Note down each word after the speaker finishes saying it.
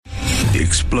the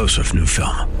explosive new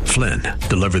film, Flynn,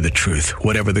 deliver the truth,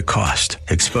 whatever the cost,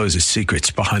 exposes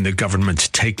secrets behind the government's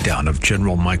takedown of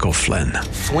General Michael Flynn.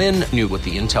 Flynn knew what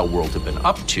the intel world had been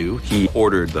up to. He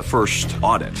ordered the first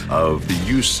audit of the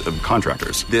use of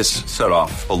contractors. This set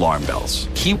off alarm bells.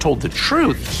 He told the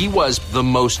truth. He was the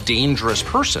most dangerous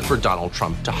person for Donald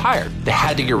Trump to hire. They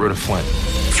had to get rid of Flynn.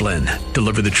 Flynn,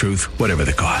 deliver the truth, whatever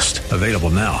the cost. Available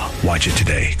now. Watch it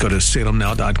today. Go to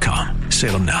salemnow.com.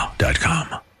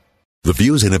 salemnow.com. The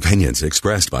views and opinions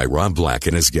expressed by Rob Black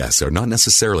and his guests are not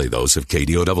necessarily those of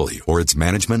KDOW or its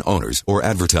management, owners, or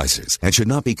advertisers and should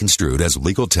not be construed as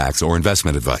legal, tax, or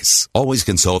investment advice. Always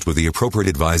consult with the appropriate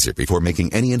advisor before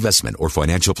making any investment or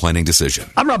financial planning decision.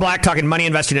 I'm Rob Black, talking money,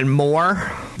 investing, and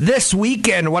more. This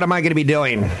weekend, what am I going to be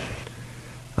doing? I'm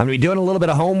going to be doing a little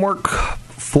bit of homework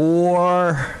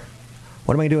for...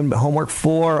 What am I doing homework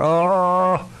for?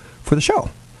 For the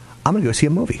show. I'm going to go see a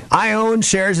movie. I own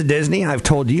shares of Disney. I've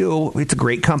told you it's a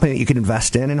great company that you can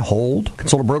invest in and hold.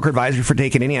 Consult a broker advisor for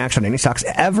taking any action on any stocks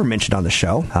ever mentioned on the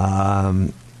show.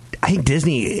 I think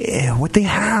Disney, what they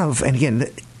have, and again,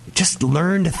 just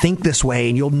learn to think this way,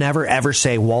 and you'll never, ever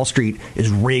say Wall Street is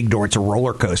rigged or it's a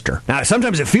roller coaster. Now,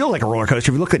 sometimes it feels like a roller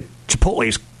coaster. If you look at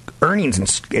Chipotle's earnings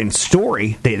and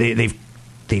story,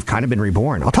 they've kind of been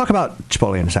reborn. I'll talk about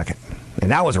Chipotle in a second. And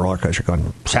that was a roller coaster going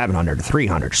from 700 to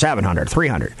 300, 700,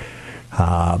 300.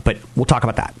 But we'll talk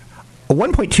about that. A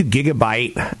 1.2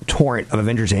 gigabyte torrent of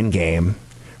Avengers Endgame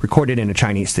recorded in a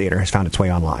Chinese theater has found its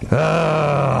way online.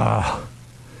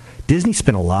 Disney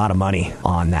spent a lot of money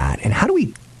on that. And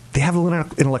they have a little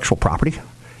intellectual property.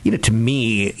 You know, to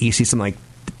me, you see something like,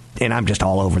 and I'm just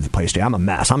all over the place today. I'm a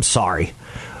mess. I'm sorry.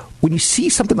 When you see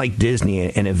something like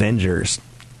Disney and Avengers,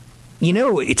 you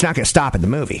know it's not going to stop at the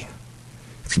movie.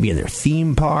 It's going to be in their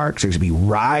theme parks. There's going to be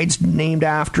rides named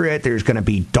after it. There's going to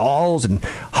be dolls and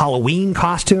Halloween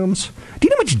costumes. Do you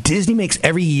know how much Disney makes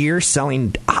every year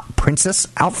selling princess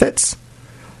outfits?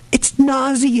 It's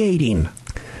nauseating.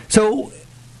 So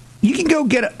you can go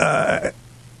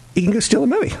you can go steal a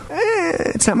movie.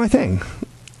 It's not my thing.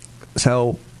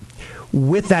 So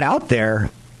with that out there,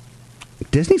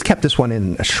 Disney's kept this one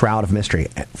in a shroud of mystery.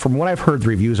 From what I've heard, the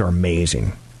reviews are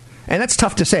amazing. And that's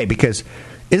tough to say because...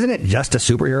 Isn't it just a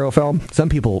superhero film? Some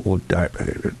people will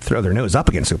throw their nose up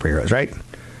against superheroes, right?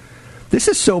 This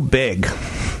is so big.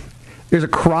 There's a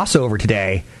crossover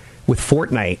today with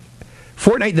Fortnite.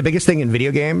 Fortnite, the biggest thing in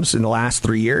video games in the last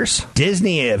 3 years.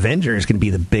 Disney Avengers is going to be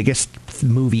the biggest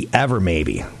movie ever,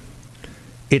 maybe.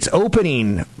 Its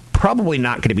opening probably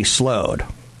not going to be slowed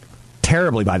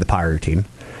terribly by the pirating.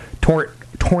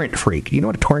 Torrent freak. You know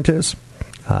what a torrent is?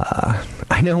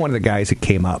 I know one of the guys that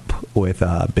came up with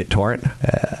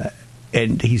BitTorrent,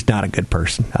 and he's not a good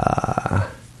person.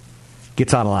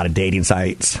 Gets on a lot of dating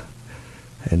sites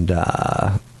and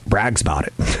brags about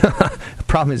it. The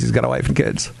problem is he's got a wife and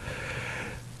kids.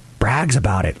 Brags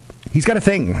about it. He's got a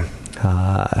thing, and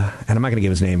I'm not going to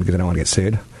give his name because I don't want to get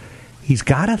sued. He's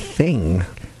got a thing.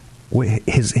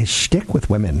 His shtick with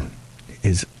women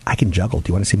is, I can juggle. Do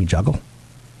you want to see me juggle?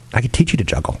 I could teach you to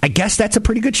juggle. I guess that's a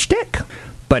pretty good shtick.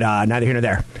 But neither here nor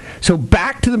there. So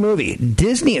back to the movie.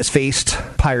 Disney has faced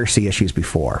piracy issues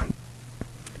before.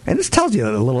 And this tells you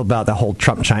a little about the whole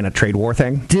Trump-China trade war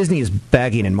thing. Disney is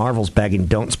begging and Marvel's begging,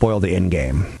 don't spoil the end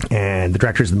game. And the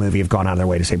directors of the movie have gone out of their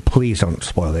way to say, please don't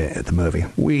spoil the movie.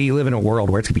 We live in a world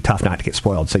where it's going to be tough not to get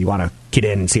spoiled, so you want to get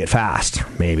in and see it fast,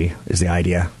 maybe, is the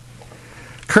idea.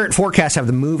 Current forecasts have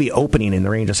the movie opening in the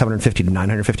range of $750 to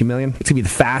 $950 million. It's going to be the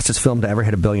fastest film to ever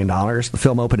hit $1 billion. The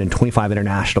film opened in 25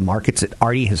 international markets. It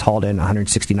already has hauled in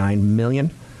 $169 million,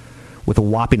 with a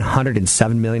whopping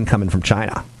 $107 million coming from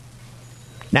China.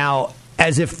 Now,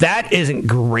 as if that isn't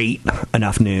great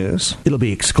enough news, it'll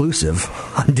be exclusive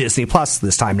on Disney Plus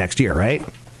this time next year, right?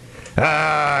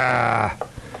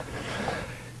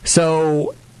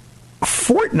 So,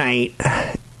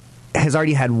 Fortnite has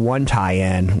already had one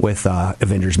tie-in with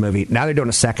Avengers movie. Now they're doing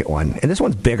a second one, and this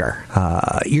one's bigger.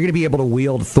 You're going to be able to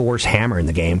wield Thor's hammer in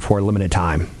the game for a limited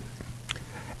time.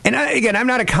 And again, I'm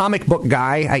not a comic book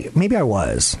guy. Maybe I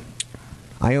was.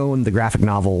 I own the graphic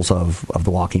novels of The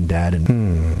Walking Dead,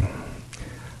 and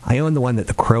I own the one that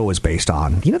The Crow was based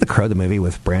on. You know The Crow, the movie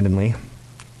with Brandon Lee?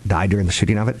 Died during the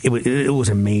shooting of it. It was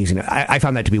amazing. I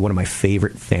found that to be one of my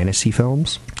favorite fantasy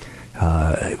films.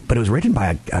 But it was written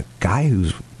by a guy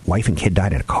whose wife and kid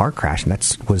died in a car crash, and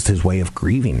that was his way of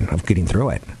grieving, of getting through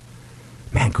it.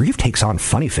 Man, grief takes on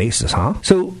funny faces, huh?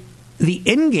 So the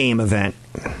in-game event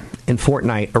in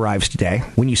Fortnite arrives today.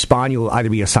 When you spawn, you will either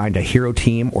be assigned a hero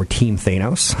team or Team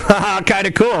Thanos. Kind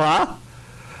of cool, huh?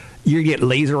 You get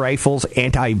laser rifles,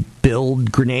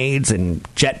 anti-build grenades, and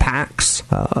jetpacks.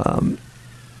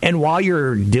 And while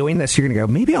you're doing this, you're going to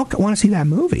go, maybe I'll want to see that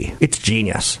movie. It's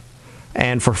genius.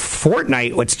 And for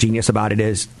Fortnite, what's genius about it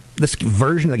is this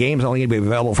version of the game is only going to be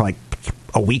available for like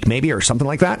a week maybe or something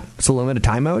like that. It's a limited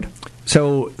time mode.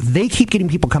 So they keep getting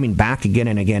people coming back again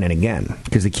and again and again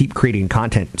because they keep creating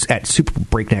content at super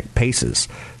breakneck paces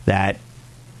that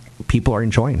people are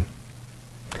enjoying.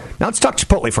 Now let's talk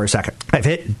Chipotle for a second. I've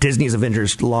hit Disney's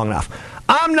Avengers long enough.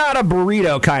 I'm not a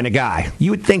burrito kind of guy.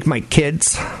 You would think my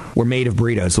kids were made of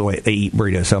burritos the way they eat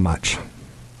burritos so much.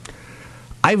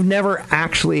 I've never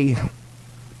actually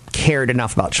cared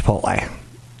enough about Chipotle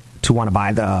to want to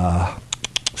buy the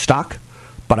stock,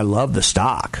 but I love the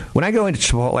stock. When I go into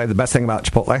Chipotle, the best thing about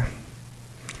Chipotle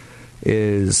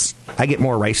is I get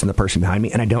more rice than the person behind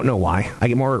me, and I don't know why. I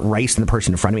get more rice than the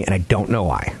person in front of me, and I don't know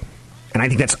why. And I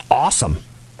think that's awesome.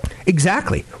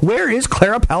 Exactly. Where is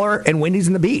Clara Peller and Wendy's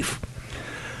in the beef?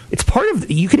 It's part of,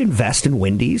 you could invest in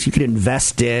Wendy's, you could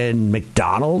invest in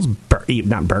McDonald's,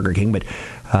 not Burger King, but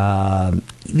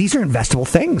these are investable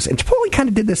things. And Chipotle kind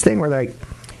of did this thing where they're like,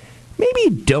 maybe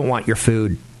you don't want your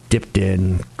food dipped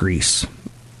in grease,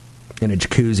 in a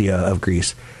jacuzzi of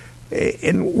grease.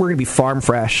 And we're going to be farm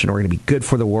fresh, and we're going to be good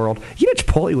for the world. You know,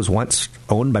 Chipotle was once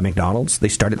owned by McDonald's. They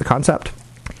started the concept.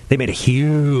 They made a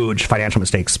huge financial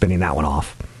mistake spinning that one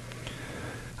off.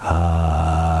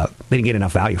 They didn't get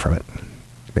enough value from it.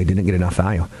 They didn't get enough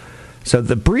value. So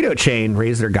the burrito chain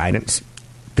raised their guidance.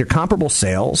 Their comparable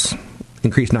sales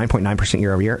increased 9.9%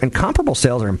 year over year. And comparable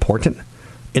sales are important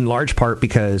in large part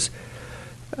because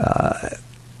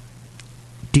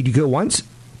did you go once?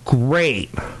 Great.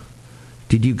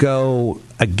 Did you go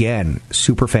again?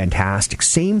 Super fantastic.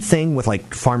 Same thing with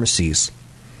like pharmacies.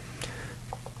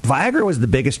 Viagra was the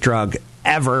biggest drug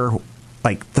ever.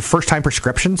 Like the first time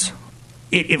prescriptions,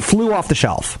 it flew off the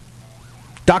shelf.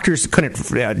 Doctors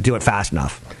couldn't do it fast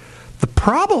enough. The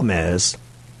problem is,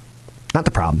 not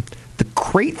the problem, the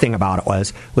great thing about it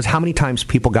was how many times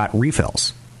people got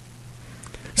refills.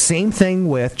 Same thing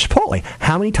with Chipotle.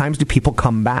 How many times do people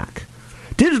come back?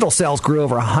 Digital sales grew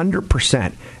over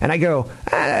 100%. And I go,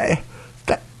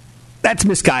 that's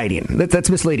misguiding. That's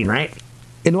misleading, right?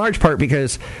 In large part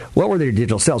because what were their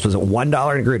digital sales? Was it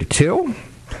 $1 and it grew to $2?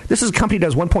 This is a company that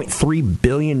does $1.3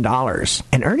 billion.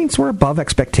 And earnings were above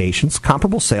expectations.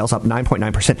 Comparable sales up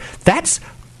 9.9%. That's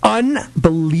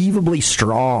unbelievably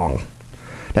strong.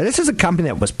 Now, this is a company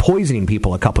that was poisoning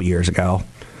people a couple years ago.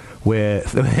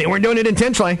 They weren't doing it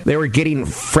intentionally. They were getting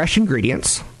fresh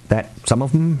ingredients that some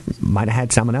of them might have had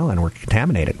salmonella and were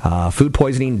contaminated. Food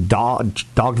poisoning dogged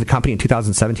the company in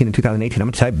 2017 and 2018. I'm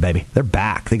going to tell you, baby, they're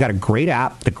back. They got a great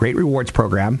app, the great rewards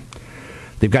program.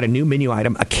 They've got a new menu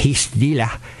item, a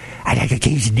quesadilla. I like a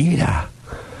quesadilla.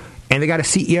 And they got a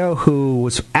CEO who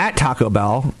was at Taco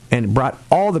Bell and brought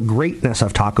all the greatness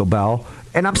of Taco Bell.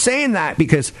 And I'm saying that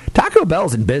because Taco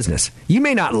Bell's in business. You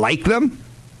may not like them,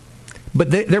 but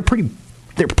they're pretty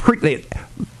good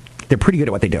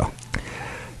at what they do.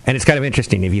 And it's kind of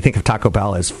interesting if you think of Taco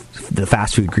Bell as the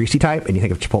fast food greasy type, and you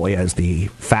think of Chipotle as the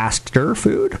faster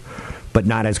food, but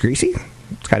not as greasy.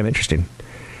 It's kind of interesting.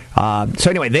 So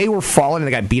anyway, they were falling and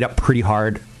they got beat up pretty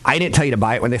hard. I didn't tell you to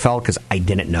buy it when they fell because I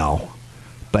didn't know,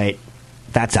 but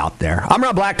that's out there. I'm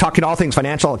Rob Black, talking all things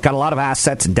financial. Got a lot of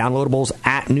assets and downloadables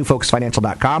at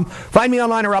newfocusfinancial.com. Find me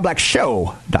online at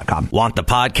robblackshow.com. Want the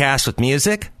podcast with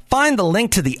music? Find the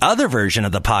link to the other version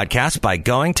of the podcast by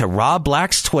going to Rob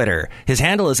Black's Twitter. His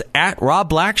handle is at Rob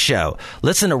Black Show.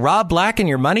 Listen to Rob Black and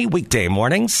Your Money weekday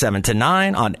mornings, 7 to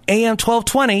 9 on AM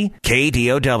 1220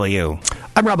 KDOW.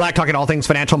 I'm Rob Black, talking all things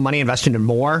financial, money, investing, and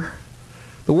more.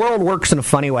 The world works in a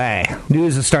funny way.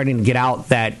 News is starting to get out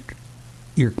that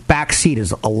your back seat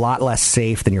is a lot less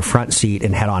safe than your front seat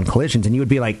in head-on collisions. And you would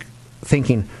be like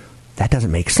thinking, that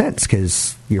doesn't make sense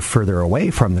because you're further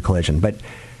away from the collision. But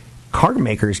car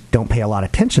makers don't pay a lot of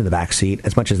attention to the back seat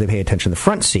as much as they pay attention to the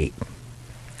front seat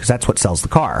because that's what sells the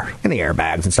car and the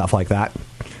airbags and stuff like that.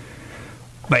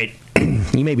 But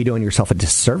you may be doing yourself a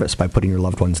disservice by putting your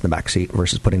loved ones in the back seat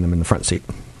versus putting them in the front seat.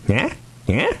 Yeah?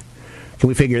 Can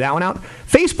we figure that one out?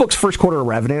 Facebook's first quarter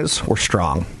revenues were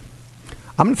strong.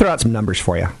 I'm going to throw out some numbers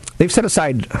for you. They've set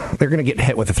aside, they're going to get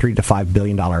hit with a $3 to $5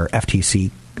 billion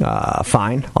FTC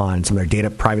fine on some of their data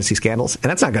privacy scandals, and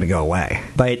that's not going to go away.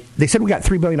 But they said we got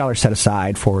 $3 billion set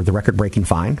aside for the record-breaking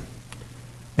fine,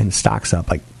 and the stock's up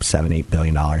like $7-8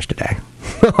 billion today.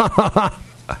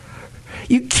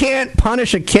 You can't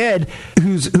punish a kid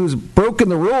who's broken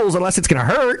the rules unless it's going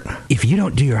to hurt. If you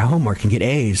don't do your homework and get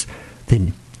A's,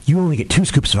 then you only get 2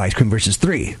 scoops of ice cream versus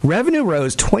 3. Revenue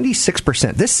rose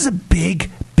 26%. This is a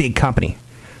big, big company,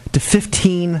 to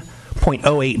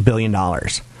 $15.08 billion.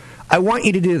 I want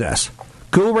you to do this.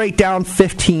 go right down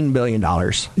 $15 billion.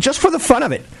 Just for the fun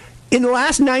of it. In the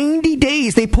last 90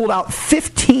 days, they pulled out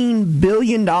 $15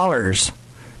 billion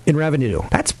in revenue.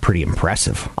 That's pretty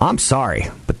impressive. I'm sorry,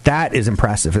 but that is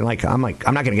impressive. And I'm not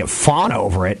going to get fawn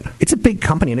over it. It's a big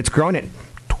company, and it's growing at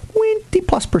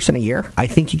 20+% a year. I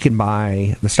think you can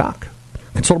buy the stock.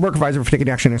 Consultant broker advisor for taking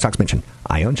action in stocks mentioned.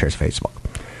 I own shares of Facebook.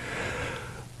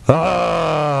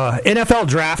 NFL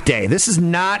draft day. This is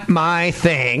not my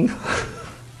thing.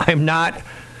 I'm not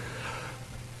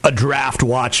a draft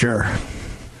watcher.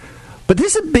 But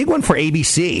this is a big one for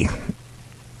ABC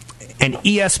and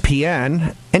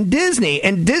ESPN and Disney.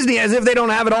 And Disney, as if they don't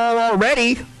have it all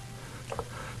already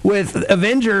with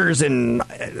Avengers and...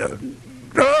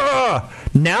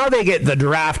 now they get the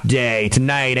draft day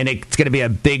tonight, and it's going to be a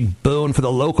big boon for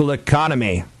the local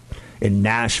economy in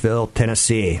Nashville,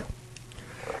 Tennessee.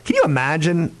 Can you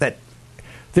imagine that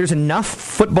there's enough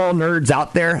football nerds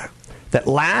out there that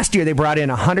last year they brought in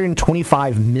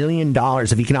 $125 million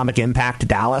of economic impact to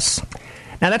Dallas?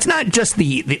 Now, that's not just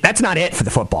that's not it for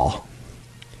the football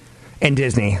and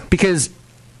Disney, because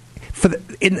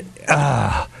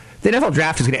the NFL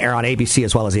draft is going to air on ABC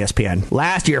as well as ESPN.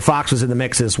 Last year, Fox was in the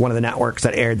mix as one of the networks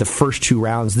that aired the first 2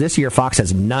 rounds. This year, Fox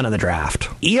has none of the draft.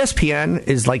 ESPN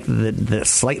is like the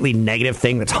slightly negative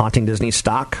thing that's haunting Disney's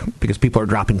stock, because people are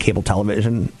dropping cable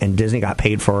television, and Disney got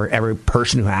paid for every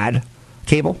person who had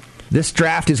cable. This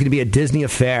draft is going to be a Disney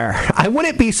affair. I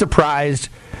wouldn't be surprised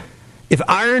if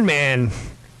Iron Man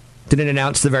didn't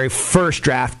announce the very first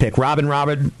draft pick, Robin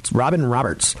Roberts.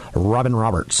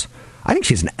 I think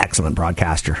she's an excellent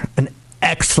broadcaster, an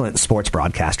excellent sports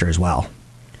broadcaster as well.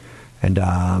 And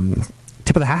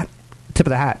tip of the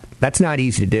hat. That's not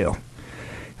easy to do.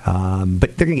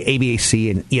 But they're going to get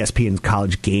ABC and ESPN's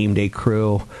College Game Day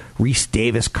crew, Reese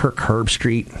Davis, Kirk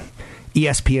Herbstreit.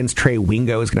 ESPN's Trey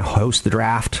Wingo is going to host the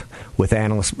draft with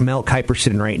analyst Mel Kiper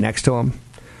sitting right next to him.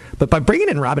 But by bringing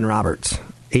in Robin Roberts,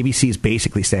 ABC is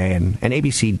basically saying, and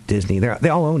ABC, Disney, they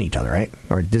all own each other, right?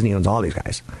 Or Disney owns all these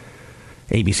guys.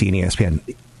 ABC and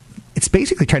ESPN. It's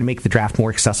basically trying to make the draft more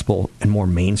accessible and more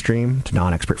mainstream to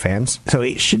non-expert fans. So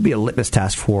it should be a litmus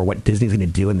test for what Disney's going to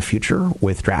do in the future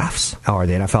with drafts, or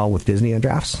the NFL with Disney and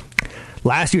drafts.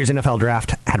 Last year's NFL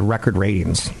draft had record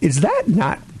ratings. Is that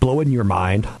not blowing your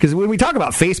mind? Because when we talk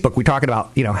about Facebook, we're talking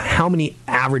about, how many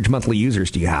average monthly users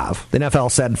do you have? The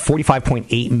NFL said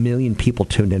 45.8 million people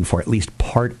tuned in for at least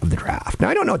part of the draft. Now,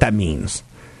 I don't know what that means.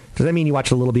 Does that mean you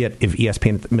watch a little bit of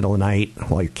ESPN at the middle of the night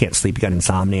while you can't sleep, you got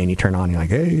insomnia, and you turn on and you're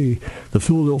like, hey, the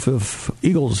Philadelphia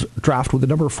Eagles draft with the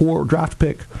number 4 draft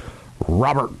pick,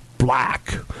 Robert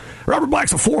Black. Robert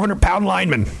Black's a 400-pound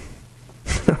lineman.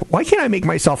 Why can't I make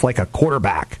myself like a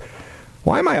quarterback?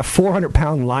 Why am I a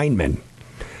 400-pound lineman?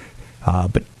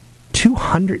 But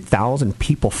 200,000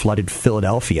 people flooded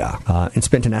Philadelphia and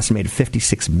spent an estimated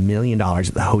 $56 million at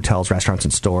the hotels, restaurants,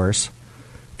 and stores,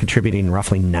 contributing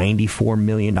roughly $94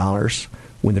 million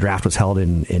when the draft was held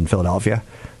in Philadelphia.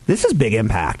 This is big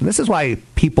impact. And this is why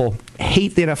people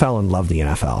hate the NFL and love the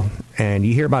NFL. And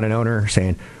you hear about an owner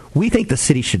saying, we think the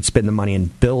city should spend the money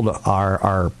and build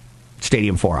our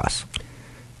stadium for us.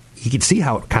 You can see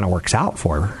how it kind of works out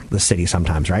for the city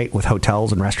sometimes, right? With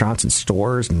hotels and restaurants and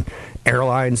stores and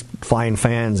airlines flying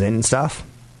fans in and stuff.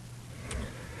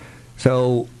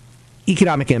 So,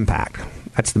 economic impact.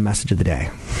 That's the message of the day.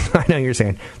 I know you're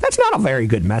saying, that's not a very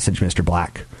good message, Mr.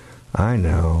 Black. I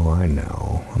know.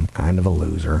 I'm kind of a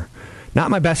loser.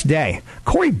 Not my best day.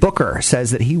 Cory Booker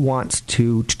says that he wants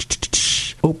to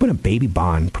open a baby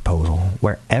bond proposal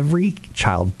where every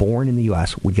child born in the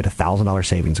U.S. would get a $1,000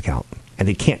 savings account. And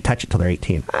they can't touch it till they're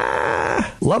 18.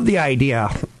 Love the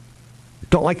idea.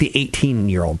 Don't like the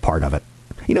 18-year-old part of it.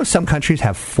 Some countries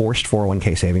have forced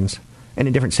 401k savings. And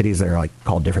in different cities, they're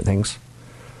called different things.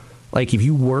 Like if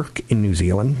you work in New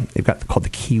Zealand, they've got called the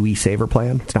Kiwi Saver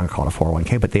Plan. It's not called a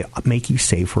 401k, but they make you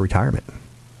save for retirement.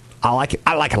 I like it.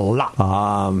 I like it a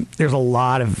lot. There's a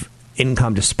lot of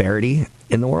income disparity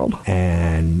in the world,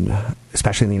 and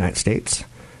especially in the United States.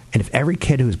 And if every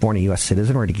kid who's born a U.S.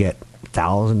 citizen were to get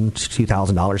 $1,000 to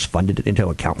 $2,000 funded into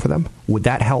an account for them, would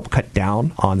that help cut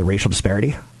down on the racial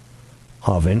disparity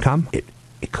of income? It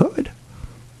could.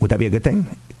 Would that be a good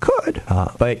thing? It could.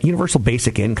 But universal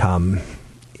basic income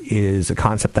is a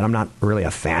concept that I'm not really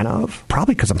a fan of,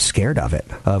 probably because I'm scared of it.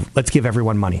 Let's give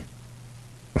everyone money.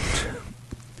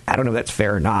 I don't know if that's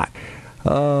fair or not.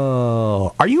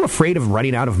 Oh, are you afraid of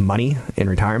running out of money in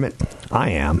retirement? I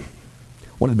am.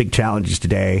 One of the big challenges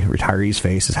today retirees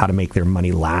face is how to make their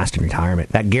money last in retirement.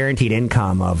 That guaranteed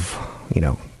income of,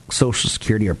 Social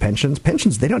Security or pensions,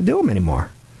 they don't do them anymore.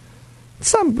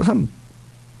 Some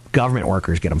government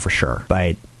workers get them for sure,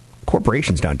 but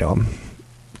corporations don't do them.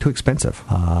 too expensive.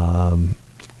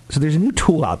 So there's a new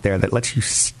tool out there that lets you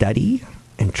study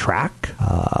and track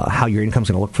how your income's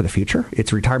going to look for the future.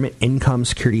 It's Retirement Income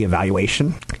Security Evaluation.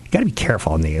 You got to be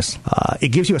careful in these. It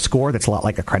gives you a score that's a lot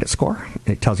like a credit score.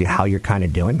 And it tells you how you're kind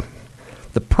of doing.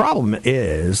 The problem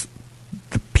is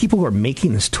the people who are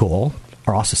making this tool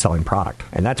are also selling product.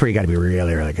 And that's where you got to be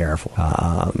really, really careful.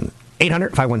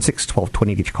 800-516-1220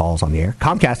 to get your calls on the air.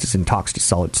 Comcast is in talks to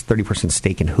sell its 30%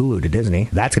 stake in Hulu to Disney.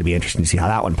 That's going to be interesting to see how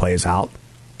that one plays out.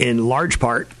 In large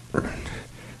part,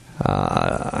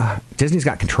 Disney's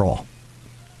got control.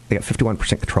 They got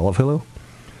 51% control of Hulu.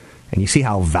 And you see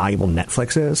how valuable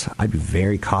Netflix is? I'd be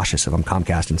very cautious if I'm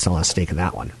Comcast and selling a stake in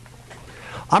that one.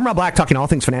 I'm Rob Black, talking all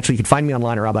things financial. You can find me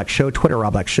online at Rob Black Show, Twitter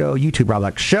Rob Black Show, YouTube Rob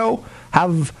Black Show.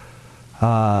 Have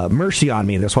mercy on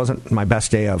me. This wasn't my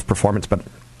best day of performance, but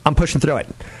I'm pushing through it.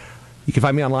 You can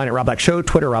find me online at Rob Black Show,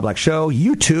 Twitter Rob Black Show,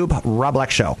 YouTube Rob Black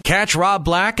Show. Catch Rob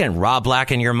Black and Rob Black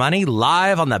and Your Money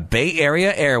live on the Bay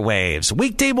Area airwaves,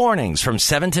 weekday mornings from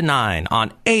 7 to 9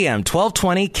 on AM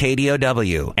 1220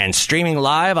 KDOW and streaming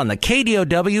live on the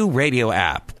KDOW radio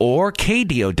app or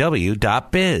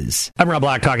KDOW.biz. I'm Rob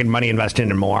Black, talking money, investing,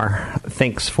 and more.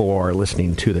 Thanks for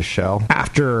listening to the show.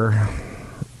 After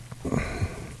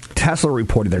Tesla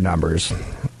reported their numbers,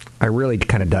 I really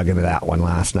kind of dug into that one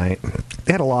last night.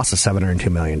 They had a loss of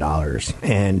 $702 million.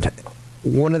 And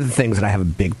one of the things that I have a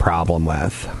big problem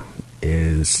with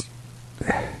is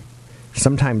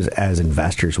sometimes as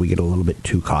investors, we get a little bit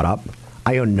too caught up.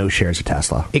 I own no shares of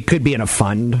Tesla. It could be in a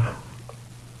fund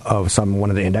of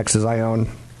one of the indexes I own,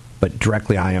 but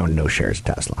directly I own no shares of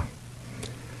Tesla.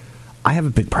 I have a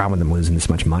big problem with them losing this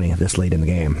much money this late in the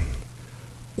game.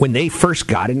 When they first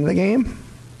got into the game,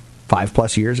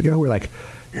 5+ years ago, we're like,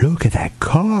 look at that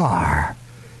car.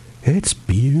 It's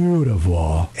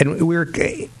beautiful. And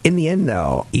in the end,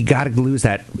 though, you got to lose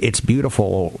that it's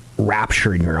beautiful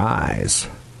rapture in your eyes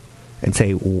and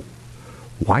say,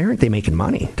 why aren't they making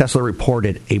money? Tesla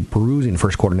reported a bruising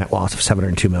first quarter net loss of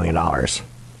 $702 million.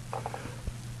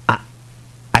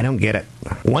 I don't get it.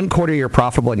 One quarter you're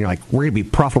profitable and you're like, we're going to be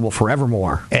profitable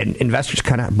forevermore. And investors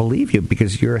kind of believe you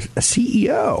because you're a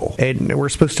CEO. And we're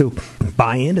supposed to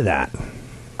buy into that.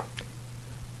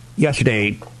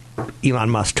 Yesterday,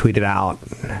 Elon Musk tweeted out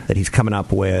that he's coming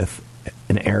up with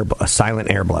a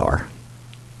silent air blower,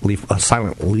 a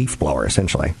silent leaf blower,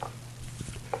 essentially.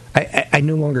 I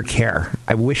no longer care.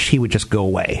 I wish he would just go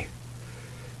away.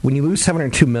 When you lose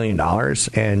 $702 million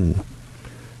and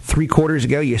 3 quarters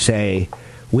ago you say,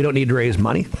 we don't need to raise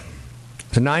money.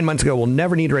 So 9 months ago, we'll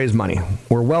never need to raise money.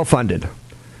 We're well-funded.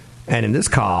 And in this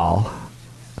call,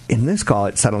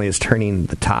 it suddenly is turning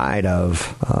the tide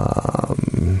of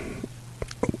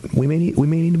we may need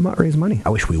to raise money. I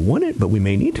wish we wouldn't, but we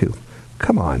may need to.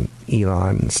 Come on,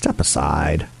 Elon, step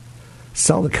aside,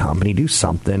 sell the company, do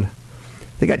something.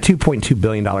 They got $2.2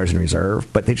 billion in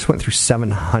reserve, but they just went through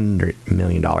 $700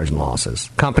 million in losses.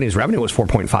 Company's revenue was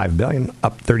 $4.5 billion,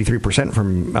 up 33%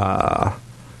 from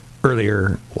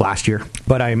earlier last year.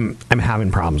 But I'm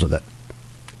having problems with it.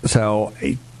 So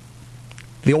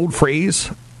the old phrase,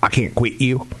 I can't quit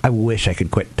you. I wish I could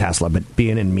quit Tesla, but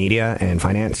being in media and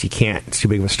finance, you can't. It's too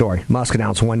big of a story. Musk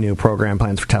announced one new program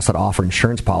plans for Tesla to offer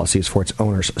insurance policies for its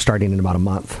owners starting in about a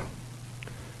month.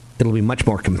 It'll be much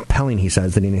more compelling, he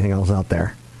says, than anything else out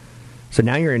there. So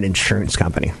now you're an insurance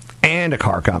company and a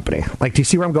car company. Like, do you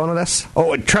see where I'm going with this?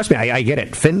 Oh, trust me, I get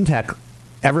it. Fintech,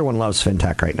 everyone loves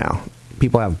fintech right now.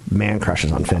 People have man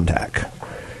crushes on fintech.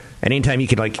 And anytime you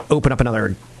could, open up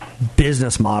another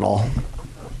business model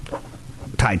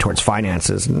tied towards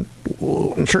finances, and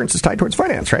insurance is tied towards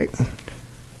finance, right?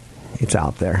 It's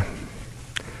out there.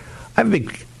 I'm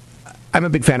a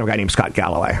big fan of a guy named Scott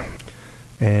Galloway,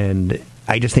 and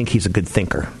I just think he's a good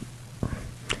thinker.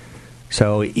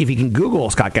 So if you can Google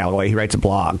Scott Galloway, he writes a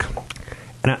blog,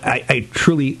 and I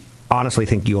truly, honestly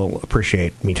think you'll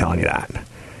appreciate me telling you that.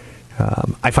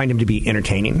 I find him to be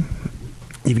entertaining.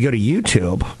 If you go to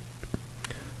YouTube,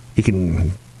 you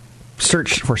can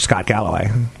search for Scott Galloway.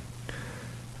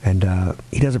 And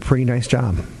he does a pretty nice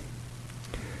job.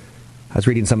 I was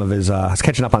reading I was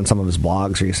catching up on some of his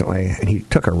blogs recently, and he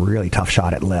took a really tough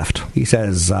shot at Lyft. He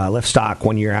says Lyft stock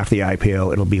 1 year after the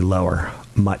IPO, it'll be lower,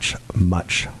 much,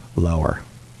 much lower.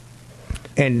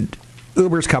 And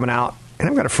Uber's coming out, and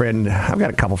I've got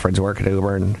a couple friends who work at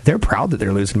Uber, and they're proud that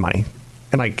they're losing money.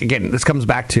 And again, this comes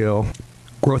back to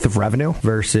growth of revenue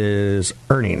versus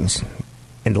earnings.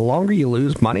 And the longer you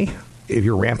lose money, if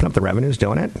you're ramping up the revenues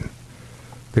doing it,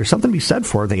 there's something to be said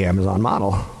for the Amazon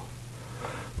model.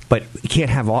 But you can't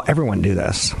have everyone do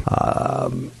this.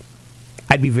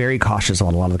 I'd be very cautious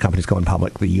on a lot of the companies going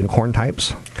public, the unicorn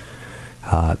types.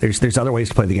 There's other ways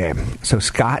to play the game. So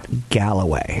Scott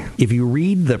Galloway, if you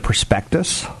read the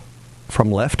prospectus from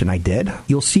Lyft, and I did,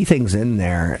 you'll see things in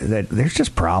there that there's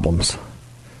just problems.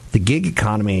 The gig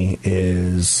economy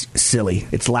is silly.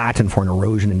 It's Latin for an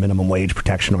erosion in minimum wage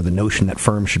protection, or the notion that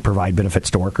firms should provide benefits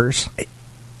to workers.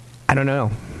 I don't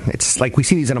know. It's like we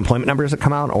see these unemployment numbers that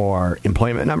come out, or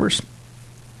employment numbers,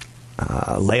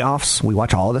 layoffs. We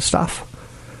watch all of this stuff,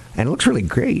 and it looks really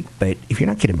great. But if you're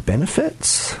not getting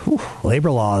benefits,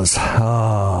 labor laws,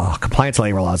 compliance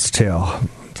labor laws too.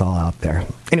 It's all out there.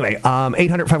 Anyway,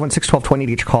 800-516-1220 to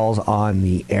get your calls on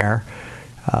the air.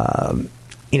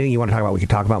 Anything you want to talk about, we could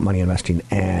talk about money investing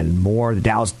and more. The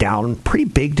Dow's down pretty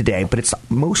big today, but it's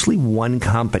mostly one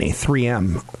company,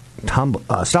 3M,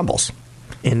 stumbles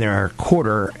in their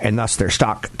quarter, and thus their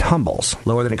stock tumbles.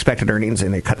 Lower than expected earnings,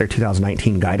 and they cut their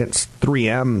 2019 guidance.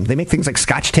 3M, they make things like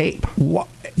Scotch tape.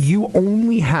 You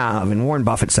only have, and Warren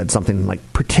Buffett said something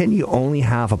like, pretend you only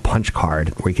have a punch card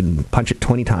where you can punch it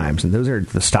 20 times, and those are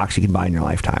the stocks you can buy in your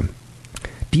lifetime.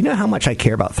 Do you know how much I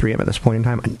care about 3M at this point in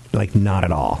time? Like, not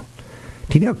at all.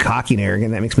 Do you know how cocky and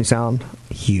arrogant that makes me sound?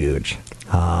 Huge.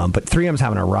 But 3M's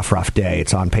having a rough day.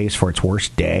 It's on pace for its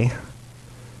worst day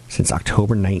since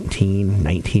October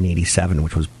 1987,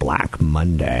 which was Black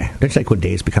Monday. It's like when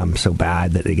days become so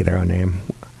bad that they get their own name.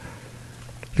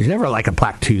 There's never like a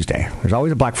Black Tuesday. There's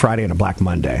always a Black Friday and a Black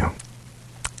Monday.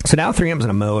 So now 3M's in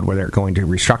a mode where they're going to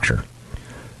restructure.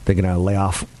 They're going to lay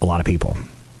off a lot of people.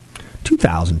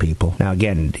 2,000 people. Now,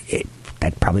 again,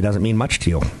 that probably doesn't mean much to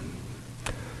you.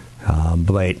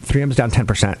 But 3M's down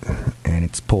 10%, and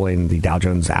it's pulling the Dow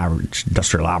Jones average,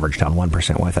 industrial average, down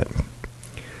 1% with it.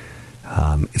 It's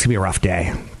going to be a rough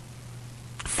day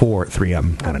for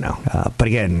 3M. I don't know. But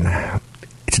again,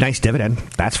 it's a nice dividend,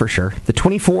 that's for sure. The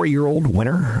 24-year-old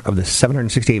winner of the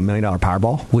 $768 million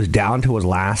Powerball was down to his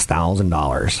last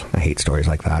 $1,000. I hate stories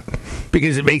like that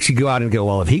because it makes you go out and go,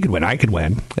 well, if he could win, I could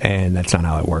win. And that's not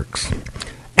how it works.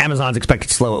 Amazon's expected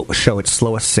to show its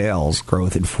slowest sales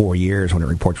growth in 4 years when it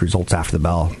reports results after the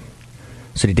bell.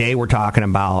 So today we're talking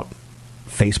about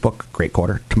Facebook, great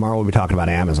quarter. Tomorrow we'll be talking about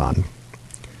Amazon.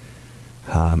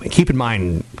 And keep in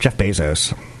mind, Jeff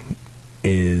Bezos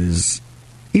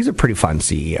he's a pretty fun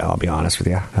CEO, I'll be honest with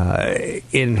you.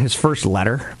 In his first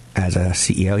letter as a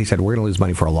CEO, he said, we're going to lose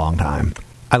money for a long time.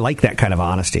 I like that kind of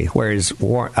honesty. Whereas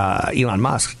Elon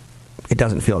Musk, it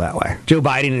doesn't feel that way. Joe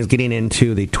Biden is getting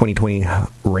into the 2020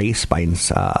 race,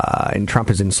 and Trump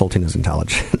is insulting his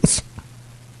intelligence.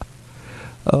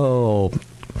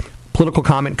 Political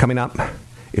comment coming up.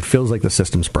 It feels like the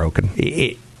system's broken.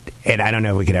 And I don't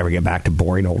know if we could ever get back to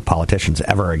boring old politicians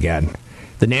ever again.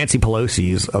 The Nancy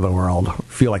Pelosi's of the world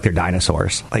feel like they're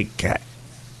dinosaurs. Like,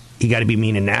 you got to be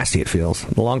mean and nasty, it feels.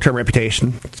 The long-term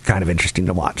reputation, it's kind of interesting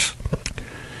to watch.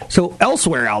 So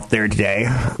elsewhere out there today,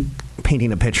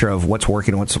 painting a picture of what's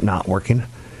working and what's not working.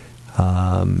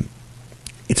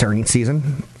 It's earnings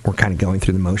season. We're kind of going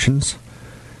through the motions.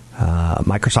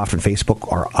 Microsoft and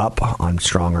Facebook are up on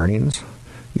strong earnings.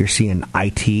 You're seeing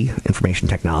IT, information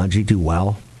technology, do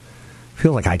well. I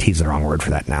feel like IT is the wrong word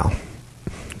for that now.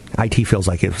 IT feels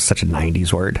like it was such a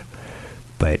 90s word,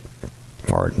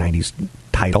 or 90s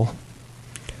title.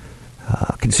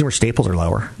 Consumer staples are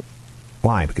lower.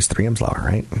 Why? Because 3M's lower,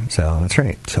 right? So that's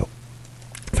right. So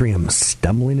 3M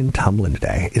stumbling and tumbling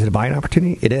today. Is it a buying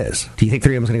opportunity? It is. Do you think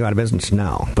 3M is going to go out of business?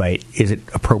 No. But is it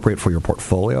appropriate for your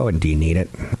portfolio, and do you need it?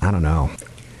 I don't know.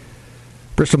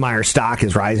 Bristol-Myers stock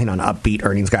is rising on upbeat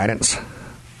earnings guidance.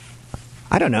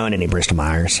 I don't know any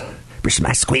Bristol-Myers.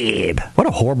 Bristol-Myers Squibb. What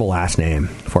a horrible last name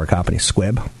for a company.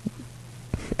 Squibb.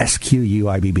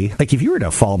 S-Q-U-I-B-B. Like, if you were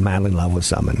to fall madly in love with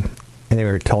someone, and they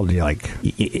were told you, like,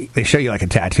 they show you, like, a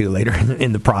tattoo later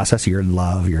in the process, you're in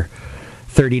love, you're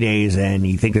 30 days in,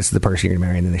 you think this is the person you're going to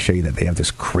marry, and then they show you that they have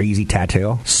this crazy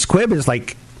tattoo. Squibb is,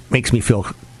 like, makes me feel,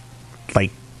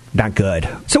 like, not good.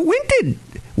 So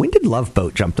when did Love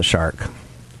Boat jump the shark?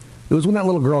 It was when that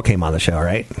little girl came on the show,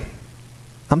 right?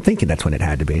 I'm thinking that's when it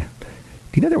had to be. Do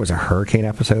you know there was a hurricane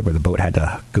episode where the boat had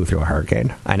to go through a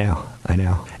hurricane? I know.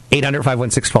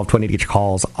 800-516-1220 to get your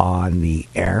calls on the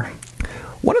air.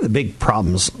 One of the big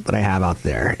problems that I have out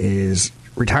there is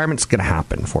retirement's going to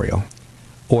happen for you.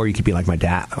 Or you could be like my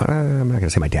dad. I'm not going to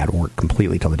say my dad worked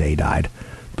completely till the day he died,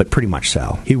 but pretty much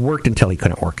so. He worked until he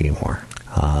couldn't work anymore.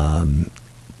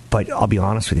 But I'll be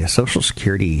honest with you, Social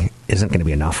Security isn't going to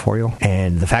be enough for you.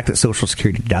 And the fact that Social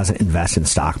Security doesn't invest in the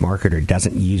stock market or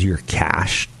doesn't use your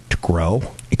cash to grow,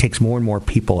 it takes more and more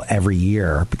people every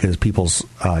year because people's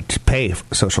to pay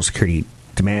Social Security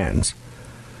demands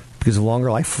because of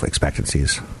longer life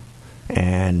expectancies.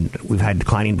 And we've had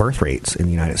declining birth rates in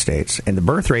the United States. And the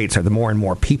birth rates are the more and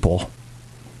more people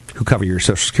who cover your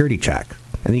Social Security check.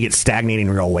 And you get stagnating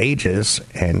real wages,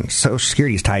 and Social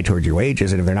Security is tied towards your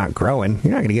wages, and if they're not growing,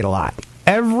 you're not going to get a lot.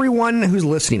 Everyone who's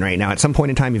listening right now, at some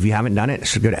point in time, if you haven't done it,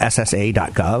 should go to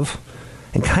ssa.gov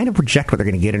and kind of project what they're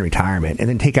going to get in retirement, and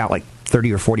then take out like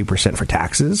 30 or 40% for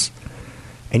taxes,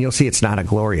 and you'll see it's not a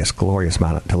glorious, glorious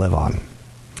amount to live on.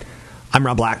 I'm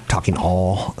Rob Black, talking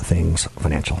all things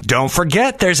financial. Don't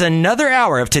forget, there's another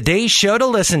hour of today's show to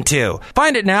listen to.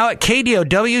 Find it now at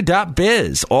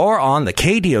KDOW.biz or on the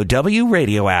KDOW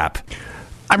radio app.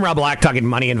 I'm Rob Black, talking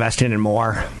money, investing, and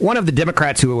more. One of the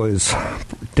Democrats who was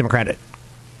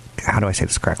how do I say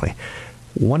this correctly?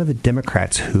 One of the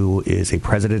Democrats who is a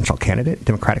presidential candidate,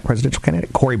 Democratic presidential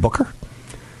candidate, Cory Booker,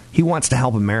 he wants to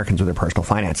help Americans with their personal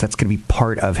finance. That's going to be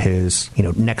part of his,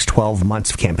 next 12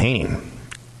 months of campaigning.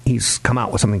 He's come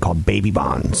out with something called baby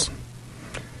bonds,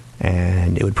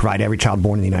 and it would provide every child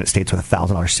born in the United States with a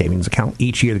 $1,000 savings account.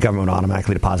 Each year, the government would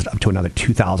automatically deposit up to another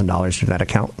 $2,000 into that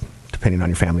account, depending on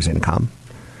your family's income.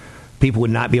 People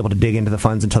would not be able to dig into the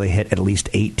funds until they hit at least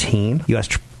 18. U.S.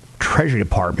 Treasury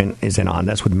Department is in on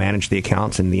this, would manage the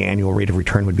accounts, and the annual rate of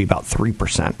return would be about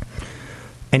 3%.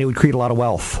 And it would create a lot of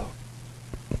wealth.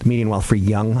 The median wealth for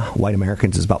young white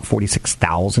Americans is about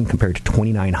 $46,000 compared to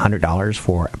 $2,900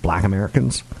 for black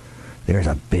Americans. There's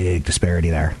a big disparity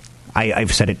there.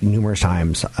 I've said it numerous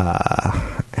times, and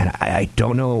I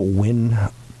don't know when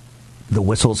the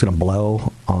whistle is going to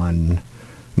blow on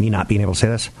me not being able to say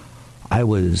this.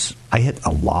 I hit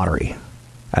a lottery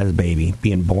as a baby,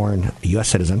 being born a U.S.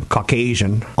 citizen,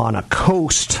 Caucasian, on a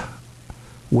coast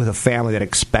with a family that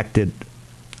expected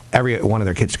every one of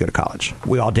their kids to go to college.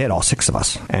 We all did, all six of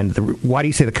us. And why do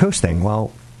you say the coast thing?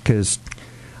 Well, because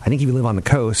I think if you live on the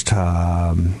coast,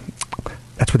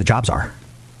 that's where the jobs are,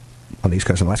 on the East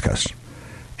Coast and the West Coast.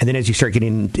 And then as you start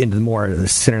getting into the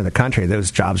center of the country, those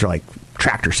jobs are like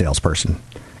tractor salesperson.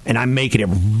 And I'm making a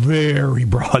very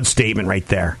broad statement right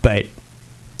there. But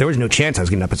there was no chance I was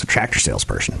getting up as a tractor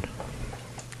salesperson.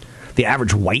 The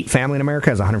average white family in America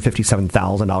has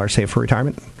 $157,000 saved for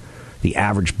retirement. The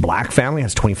average black family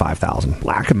has $25,000.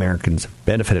 Black Americans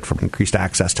benefited from increased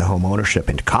access to home ownership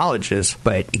and to colleges,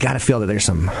 but you got to feel that there's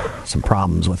some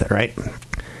problems with it, right?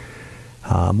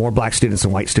 More black students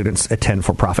than white students attend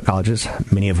for-profit colleges,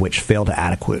 many of which fail to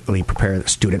adequately prepare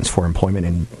students for employment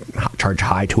and charge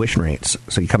high tuition rates.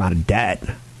 So you come out of debt.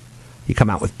 You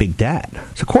come out with big debt.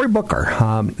 So Cory Booker,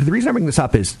 the reason I bring this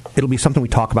up is it'll be something we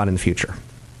talk about in the future.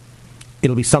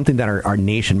 It'll be something that our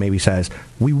nation maybe says,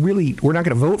 we're not going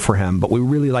to vote for him, but we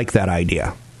really like that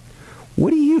idea. What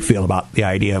do you feel about the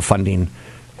idea of funding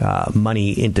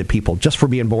money into people just for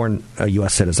being born a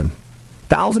U.S. citizen?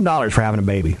 $1,000 for having a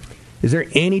baby. Is there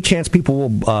any chance people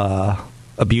will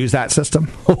abuse that system?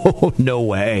 Oh, no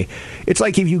way. It's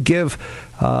like if you give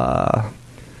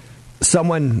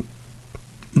someone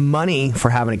money for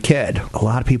having a kid. A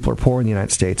lot of people are poor in the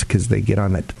United States because they get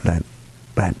on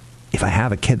that if I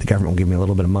have a kid, the government will give me a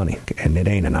little bit of money, and it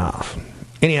ain't enough.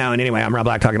 Anyhow and anyway, I'm Rob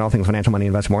Black, talking all things financial, money,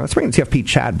 investing, more. Let's bring in CFP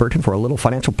Chad Burton for a little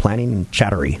financial planning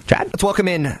chattery. Chad? Let's welcome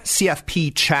in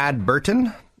CFP Chad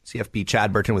Burton. CFP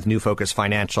Chad Burton with New Focus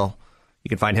Financial. You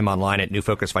can find him online at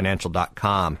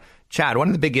newfocusfinancial.com. Chad, one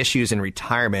of the big issues in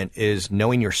retirement is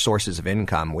knowing your sources of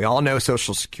income. We all know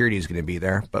Social Security is going to be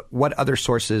there, but what other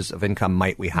sources of income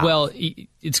might we have? Well,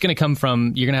 it's going to come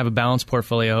from, you're going to have a balanced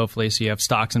portfolio, hopefully, so you have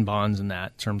stocks and bonds in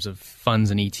that in terms of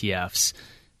funds and ETFs.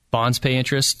 Bonds pay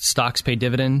interest, stocks pay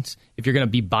dividends. If you're going to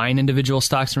be buying individual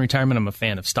stocks in retirement, I'm a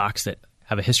fan of stocks that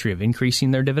have a history of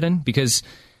increasing their dividend, because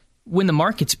when the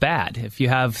market's bad, if you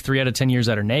have 3 out of 10 years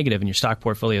that are negative and your stock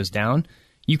portfolio is down,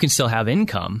 you can still have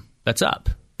income that's up.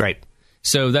 Right.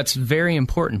 So that's very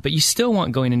important. But you still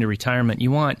want, going into retirement, you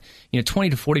want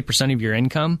 20 to 40% of your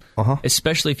income,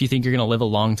 especially if you think you're going to live a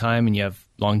long time and you have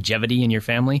longevity in your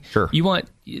family. Sure. You want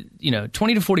 20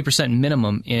 to 40%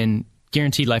 minimum in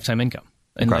guaranteed lifetime income,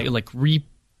 and like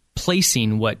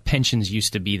replacing what pensions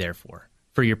used to be there for.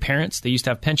 For your parents, they used to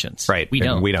have pensions. Right. We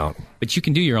don't. But you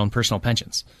can do your own personal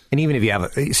pensions. And even if you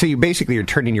have so you're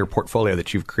turning your portfolio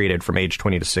that you've created from age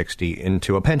 20 to 60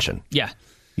 into a pension. Yeah.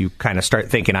 You kind of start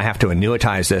thinking, I have to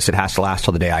annuitize this. It has to last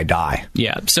till the day I die.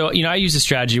 Yeah. So, I use a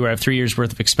strategy where I have 3 years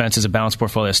worth of expenses, a balanced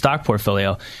portfolio, stock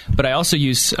portfolio. But I also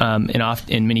use,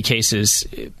 in many cases,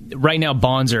 right now,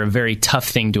 bonds are a very tough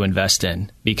thing to invest in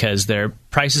because their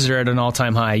prices are at an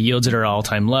all-time high, yields are at an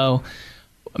all-time low.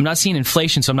 I'm not seeing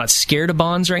inflation, so I'm not scared of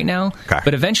bonds right now. Okay.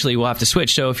 But eventually we'll have to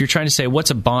switch. So if you're trying to say,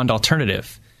 what's a bond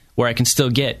alternative where I can still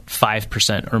get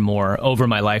 5% or more over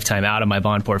my lifetime out of my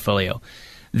bond portfolio,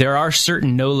 there are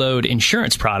certain no-load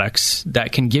insurance products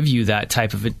that can give you that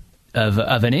type of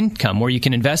an income where you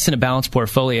can invest in a balanced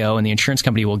portfolio and the insurance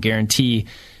company will guarantee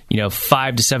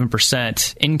 5 to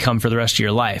 7% income for the rest of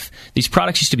your life. These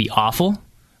products used to be awful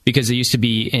because they used to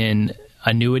be in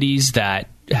annuities that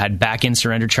had back-end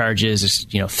surrender charges,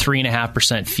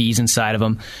 3.5% fees inside of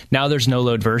them. Now there's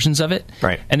no-load versions of it.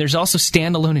 Right. And there's also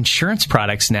standalone insurance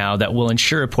products now that will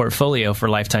insure a portfolio for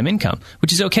lifetime income,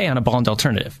 which is okay on a bond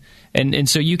alternative. And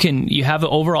so you have an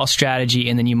overall strategy,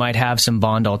 and then you might have some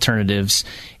bond alternatives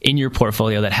in your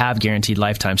portfolio that have guaranteed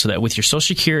lifetime, so that with your Social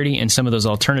Security and some of those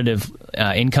alternative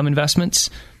income investments,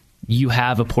 you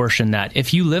have a portion that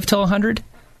if you live till 100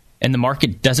 and the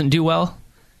market doesn't do well,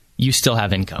 you still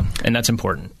have income, and that's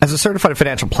important. As a certified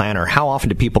financial planner, how often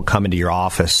do people come into your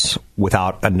office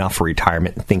without enough for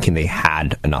retirement, thinking they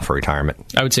had enough for retirement?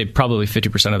 I would say probably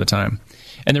 50% of the time.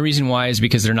 And the reason why is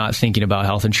because they're not thinking about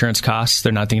health insurance costs.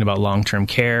 They're not thinking about long-term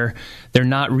care. They're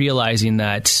not realizing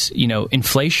that,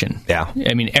 inflation. Yeah.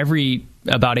 I mean, every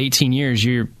about 18 years,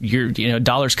 your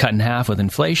dollar's cut in half with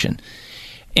inflation.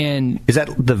 And is that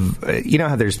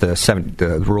how there's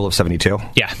the rule of 72?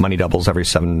 Yeah. Money doubles every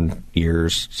 7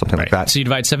 years, something like that. So you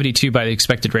divide 72 by the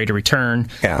expected rate of return.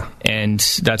 Yeah. And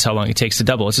that's how long it takes to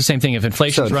double. It's the same thing. If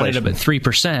inflation's running up at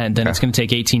 3%, then it's going to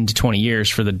take 18 to 20 years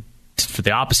for the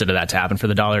opposite of that to happen, for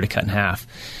the dollar to cut in half.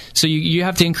 So you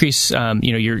have to increase,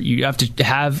 you have to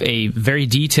have a very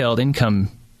detailed income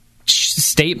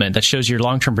statement that shows your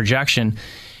long-term projection,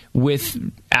 with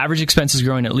average expenses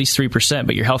growing at least 3%,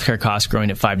 but your healthcare costs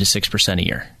growing at 5 to 6% a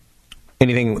year.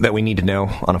 Anything that we need to know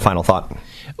on a final thought?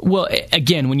 Well,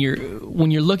 again, when you're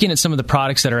looking at some of the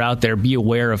products that are out there, be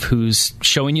aware of who's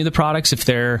showing you the products. If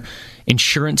they're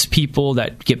insurance people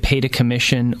that get paid a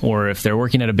commission, or if they're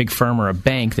working at a big firm or a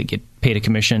bank that get paid a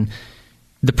commission,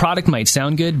 the product might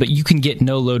sound good, but you can get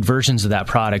no-load versions of that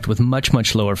product with much,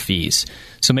 much lower fees.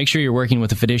 So make sure you're working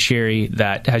with a fiduciary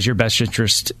that has your best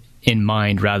interest in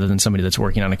mind, rather than somebody that's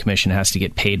working on a commission and has to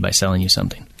get paid by selling you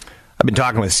something. I've been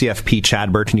talking with CFP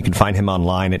Chad Burton. You can find him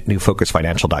online at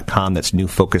newfocusfinancial.com. That's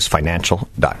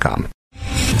newfocusfinancial.com.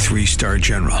 3-star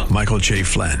General Michael J.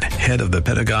 Flynn, head of the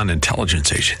Pentagon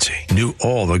Intelligence Agency, knew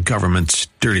all the government's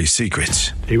dirty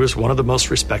secrets. He was one of the most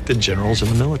respected generals in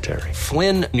the military.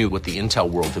 Flynn knew what the intel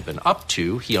world had been up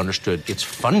to. He understood its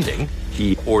funding.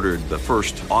 He ordered the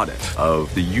first audit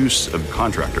of the use of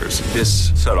contractors.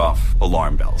 This set off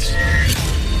alarm bells.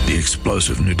 The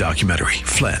explosive new documentary,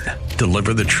 Flynn,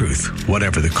 Deliver the Truth,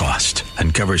 Whatever the Cost,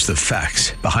 uncovers the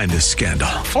facts behind this scandal.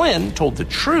 Flynn told the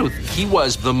truth. He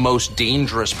was the most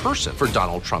dangerous person for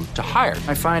Donald Trump to hire.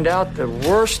 I find out the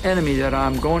worst enemy that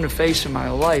I'm going to face in my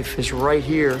life is right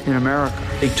here in America.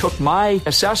 They took my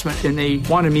assessment and they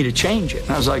wanted me to change it.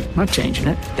 And I was like, I'm not changing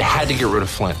it. They had to get rid of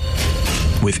Flynn.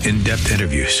 With in-depth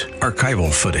interviews,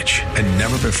 archival footage, and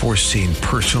never-before-seen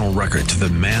personal records of the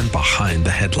man behind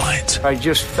the headlines. I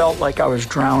just felt like I was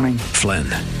drowning. Flynn,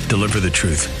 Deliver the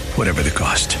Truth, Whatever the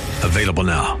Cost. Available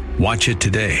now. Watch it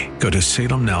today. Go to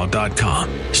salemnow.com.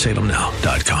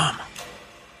 salemnow.com.